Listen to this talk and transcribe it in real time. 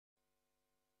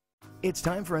It's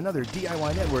time for another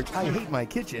DIY Network I Hate My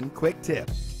Kitchen quick tip.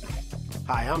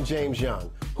 Hi, I'm James Young.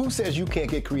 Who says you can't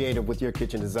get creative with your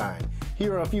kitchen design?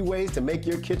 Here are a few ways to make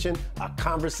your kitchen a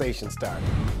conversation starter.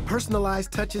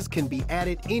 Personalized touches can be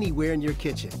added anywhere in your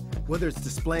kitchen, whether it's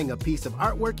displaying a piece of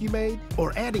artwork you made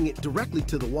or adding it directly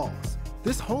to the walls.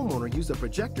 This homeowner used a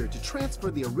projector to transfer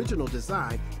the original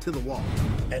design to the wall.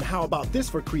 And how about this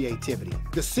for creativity?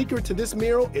 The secret to this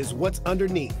mural is what's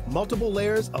underneath: multiple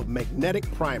layers of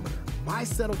magnetic primer. Why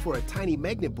settle for a tiny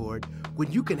magnet board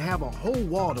when you can have a whole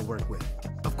wall to work with?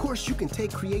 Of course, you can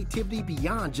take creativity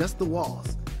beyond just the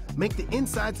walls. Make the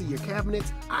insides of your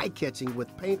cabinets eye-catching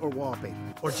with paint or wallpaper,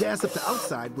 or jazz up the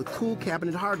outside with cool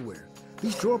cabinet hardware.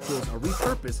 These drawer pulls are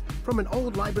repurposed from an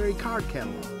old library card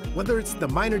catalog. Whether it's the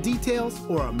minor details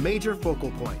or a major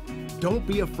focal point, don't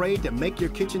be afraid to make your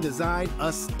kitchen design a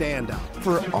standout.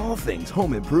 For all things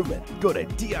home improvement, go to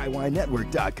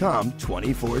DIYnetwork.com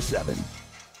 24/7.